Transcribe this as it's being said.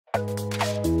Hey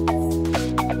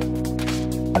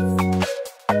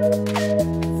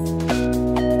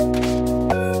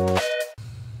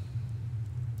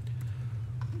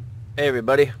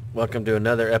everybody, welcome to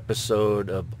another episode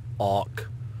of Awk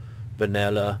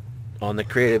Vanilla on the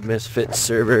Creative Misfits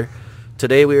server.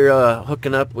 Today we're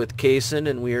hooking up with Kason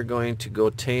and we are going to go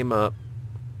tame up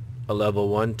a level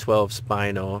 112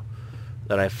 Spino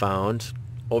that I found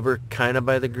over kind of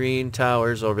by the green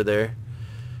towers over there.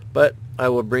 But I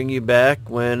will bring you back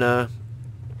when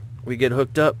we get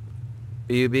hooked up.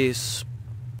 BUB's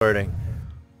starting.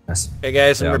 Yes. Hey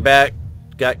guys, and we're back.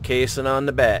 Got Kason on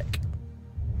the back.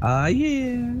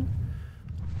 Yeah.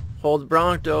 Hold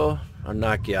Bronto. I'll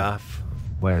knock you off.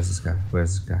 Where's this guy?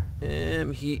 Where's this guy?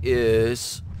 He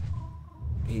is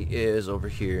over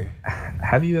here.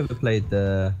 Have you ever played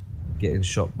the getting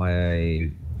shot by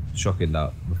a shocking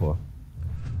dart before?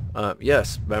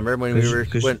 Yes. Remember when we were...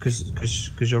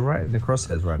 Because you're right in the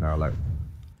crosshairs right now, like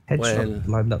headshot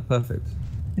lined up perfect.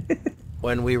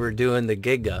 When we were doing the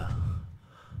Giga.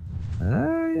 Yeah,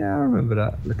 I remember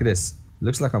that. Look at this.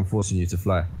 Looks like I'm forcing you to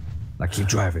fly. Like, keep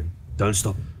driving. Don't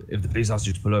stop. If the police ask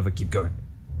you to pull over, keep going.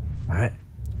 Alright?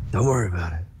 Don't worry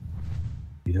about it.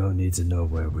 You don't need to know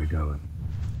where we're going.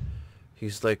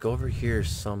 He's like over here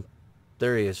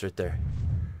there he is right there.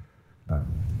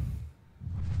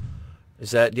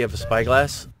 Is that... Do you have a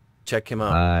spyglass? Check him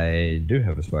out. I do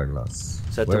have a spyglass.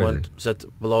 Is that the one... Is that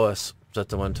below us? Is that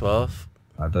the 112?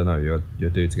 I don't know. Your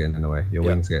dude's getting in the way. Your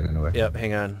wing's getting in the way. Yep,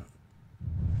 hang on.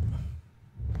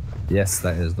 Yes,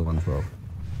 that is the 112.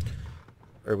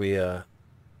 Are we,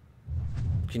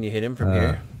 can you hit him from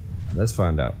here? Let's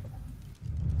find out.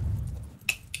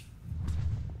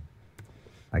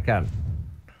 I can.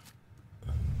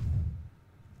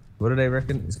 What do they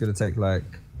reckon? It's gonna take like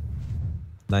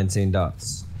 19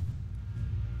 darts.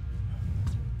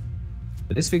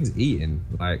 But this thing's eating,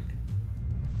 like...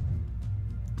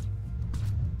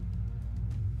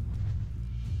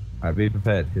 Alright, be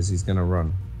prepared, because he's gonna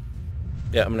run.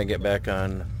 Yeah, I'm gonna get back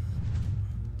on.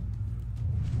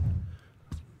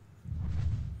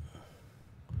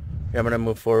 Yeah, I'm gonna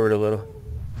move forward a little.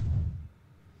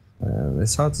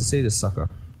 It's hard to see this sucker.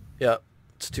 Yeah,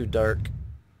 it's too dark.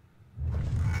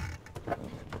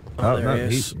 Oh no,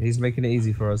 he's making it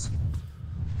easy for us.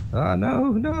 Ah,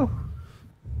 no.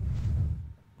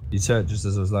 You turned just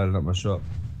as I was lighting up my shot.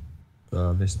 So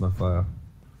I missed my fire.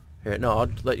 Here, no, I'll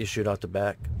let you shoot out the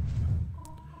back.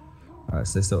 Alright,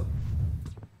 stay still.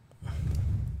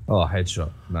 Oh,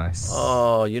 headshot. Nice.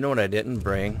 Oh, you know what I didn't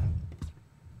bring?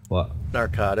 What?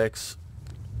 Narcotics.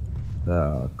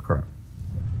 Oh, crap.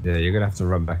 Yeah, you're gonna have to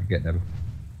run back and get them.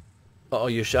 Oh,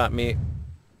 you shot me.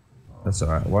 That's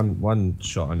alright. One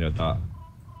shot on your dart.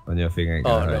 On your thing ain't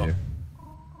gonna hurt you.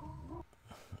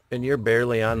 And you're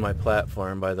barely on my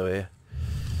platform, by the way.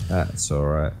 That's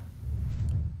alright.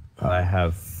 I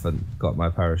haven't got my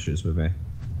parachutes with me.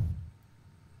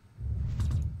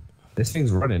 This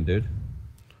thing's running, dude.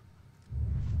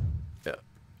 Yeah,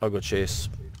 I'll go chase.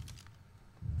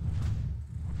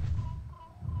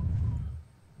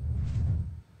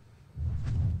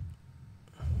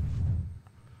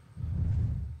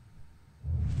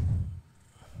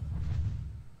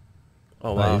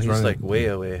 Oh wow, he's like way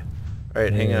away.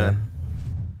 Alright, hang on.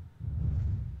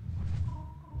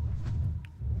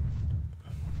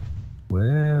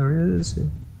 Where is he?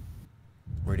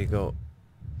 Where'd he go?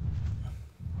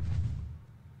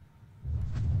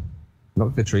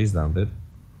 Knock the trees down, dude.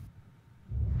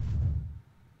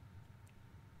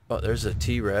 Oh, there's a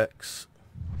T-Rex.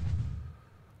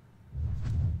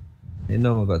 Ain't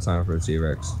no one got time for a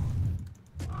T-Rex.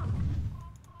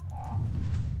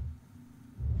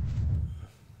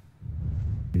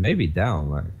 He may be down,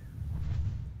 like.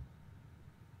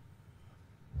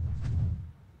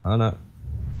 Oh no.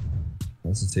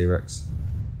 That's a T-Rex.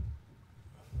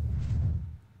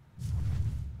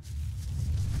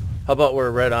 How about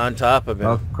we're right on top of him?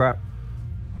 Oh crap.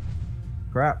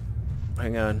 Crap.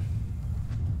 Hang on.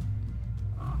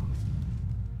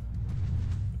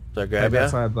 Did I grab ya?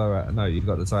 Titan bow out. No, you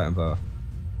got the Titan bow.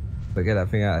 But get that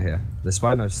thing out of here. The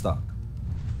Spino's stuck.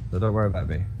 So don't worry about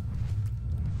me.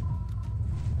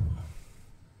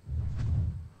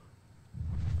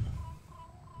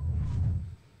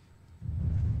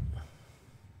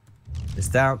 It's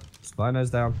down. Spino's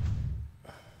down.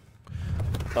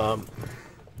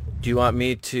 Do you want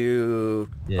me to...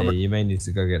 Yeah, you may need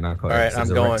to go get narcotics. Alright, I'm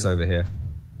going. Rex over here.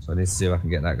 So I need to see if I can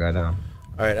get that guy down.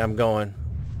 Alright, I'm going.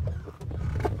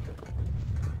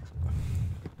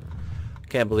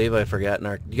 Can't believe I forgot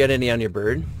you got any on your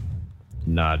bird?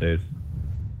 Nah, dude.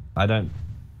 I don't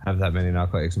have that many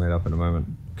narcotics made up at the moment.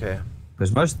 Okay.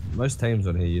 Because most tames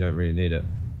on here, you don't really need it.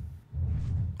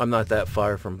 I'm not that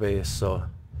far from base, so...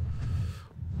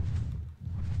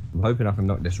 I'm hoping I can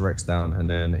knock this Rex down and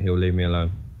then he'll leave me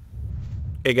alone.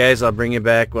 Hey guys, I'll bring you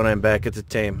back when I'm back at the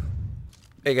Tame.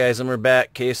 Hey guys, and we're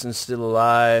back. Cason's still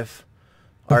alive.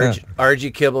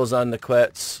 RG Kibble's on the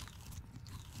quets.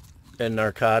 And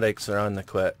narcotics are on the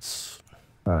quets.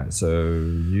 Alright, so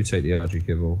you take the RG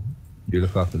Kibble. You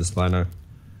look after the Spino.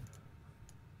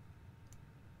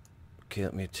 Okay,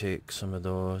 let me take some of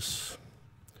those.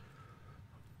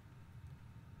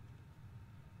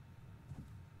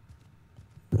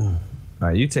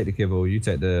 Alright, you take the Kibble, you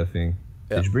take the thing.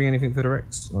 Yep. Did you bring anything for the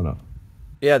Rex or not?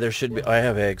 Yeah, there should be. I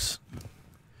have eggs.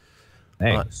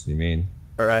 Eggs, you mean?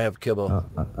 Or I have kibble.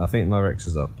 I think my Rex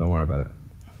is up. Don't worry about it.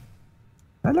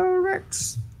 Hello,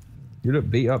 Rex. You look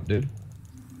beat up, dude.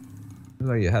 Looks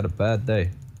like you had a bad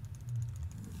day.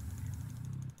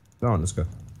 Go on, let's go.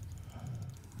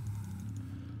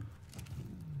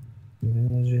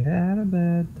 Yes, you had a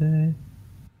bad day.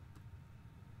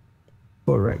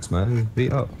 Poor Rex, man. He's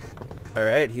beat up.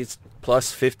 Alright, he's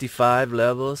plus 55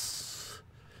 levels.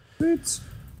 It's...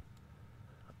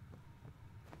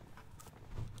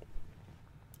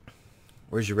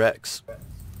 Where's your Rex?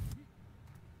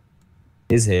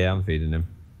 He's here. I'm feeding him.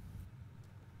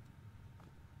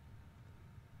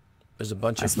 There's a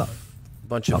bunch of my,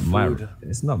 food.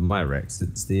 It's not my Rex.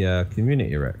 It's the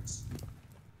community Rex.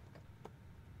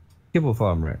 Kibble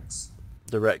Farm Rex.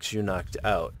 The Rex you knocked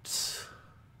out.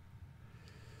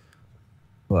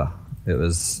 Well, it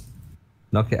was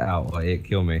knock it out or it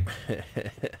kill me.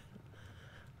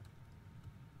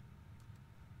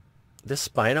 This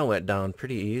Spino went down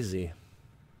pretty easy.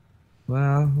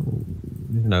 Well,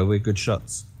 you know, we're good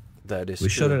shots. That is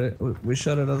true. We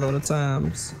shot it a lot of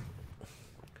times.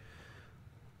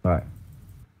 Right.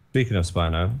 Speaking of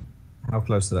Spino, how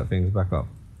close to that thing's back up?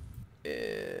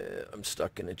 I'm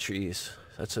stuck in the trees.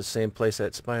 That's the same place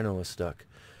that Spino was stuck.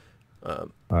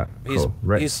 Alright, cool.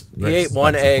 He ate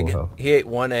one egg. He ate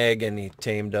one egg and he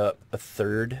tamed up a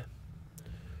third.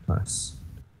 Nice.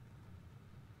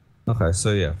 Okay,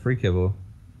 so yeah, free kibble.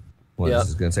 Well, This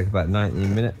is going to take about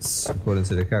 19 minutes, according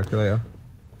to the calculator.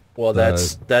 Well,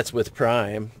 that's with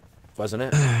Prime, wasn't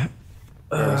it?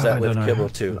 Or was that with Kibble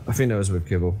too? I think that was with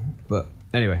Kibble. But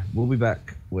anyway, we'll be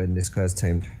back when this guy's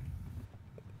tamed.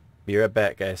 Be right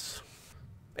back, guys.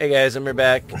 Hey guys, and we're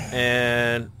back,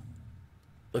 and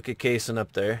look at Kason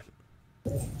up there.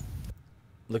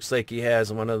 Looks like he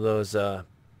has one of those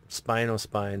spinal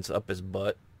spines up his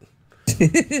butt.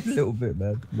 A little bit,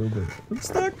 man. A little bit. I'm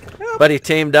stuck. Help. But he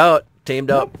tamed out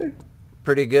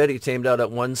pretty good. He tamed out at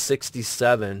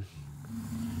 167.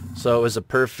 So it was a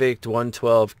perfect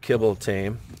 112 kibble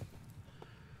tame.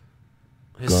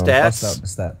 His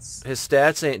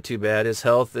stats ain't too bad. His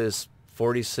health is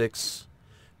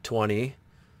 4620.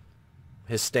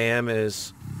 His stam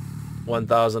is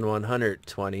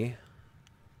 1120.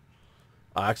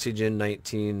 Oxygen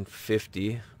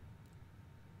 1950.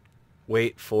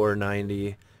 Weight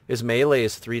 490. His melee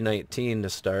is 319 to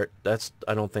start. That's,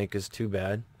 I don't think, is too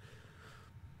bad.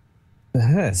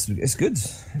 It's good.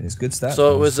 It's good stat.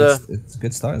 So it's a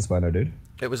good starting Spino, dude.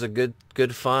 It was a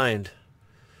good find.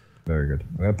 Very good.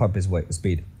 I'm gonna pump his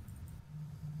speed.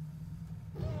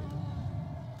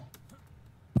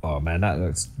 Oh man, that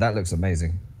looks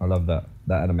amazing. I love that.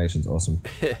 That animation's awesome.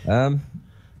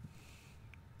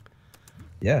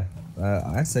 Yeah.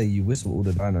 I say you whistle all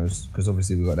the dinos, because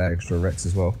obviously we got that extra Rex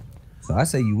as well. So I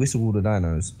say you whistle all the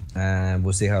dinos, and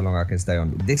we'll see how long I can stay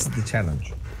on. This is the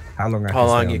challenge. How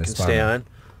long you can stay on.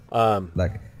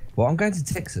 Well, I'm going to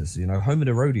Texas, you know, home of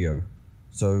the rodeo.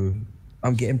 So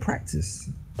I'm getting practice.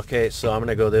 Okay, so I'm going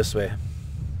to go this way.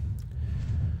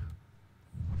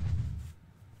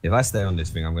 If I stay on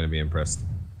this thing, I'm going to be impressed.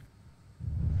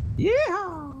 Yeah.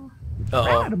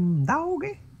 Uh-oh.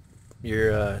 Doggy.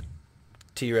 Your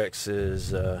T-Rex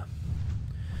is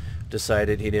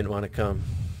decided he didn't want to come.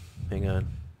 Hang on.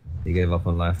 He gave up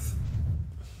on life.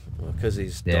 Well, because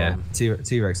he's dumb.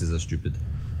 T-Rexes are stupid.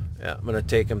 Yeah, I'm going to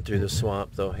take him through the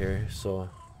swamp, though, here, so...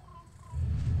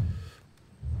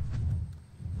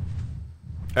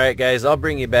 Alright, guys, I'll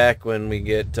bring you back when we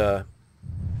get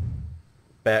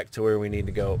back to where we need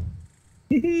to go.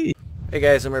 Hey,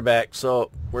 guys, and we're back.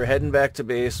 So, we're heading back to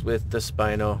base with the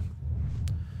Spino.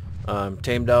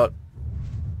 Tamed out.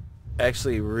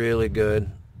 Actually, really good.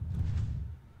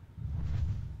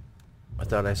 I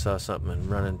thought I saw something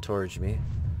running towards me.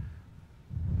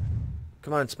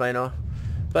 Come on, Spino.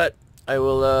 But I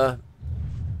will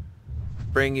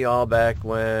bring you all back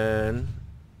when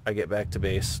I get back to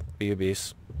base.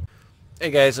 BUBs.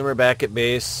 Hey guys, and we're back at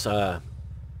base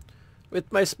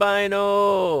with my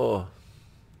Spino.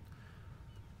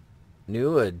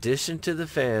 New addition to the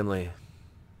family.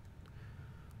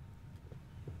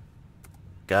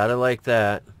 Gotta like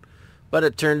that. But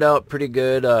it turned out pretty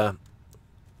good.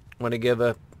 Want to give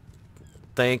a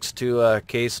thanks to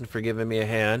Kaysen for giving me a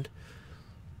hand.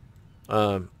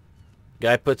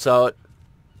 Guy puts out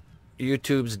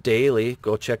YouTube's daily.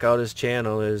 Go check out his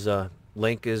channel. His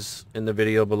link is in the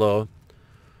video below.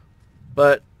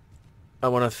 But I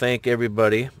want to thank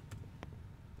everybody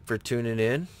for tuning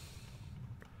in.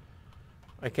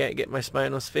 I can't get my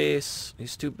Spino's face.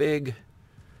 He's too big.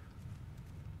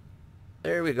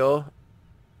 There we go.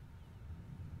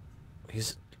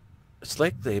 It's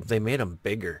like they made him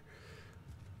bigger.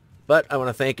 But I want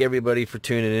to thank everybody for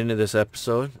tuning into this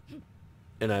episode.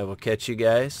 And I will catch you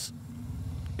guys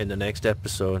in the next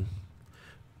episode.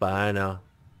 Bye now.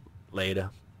 Later.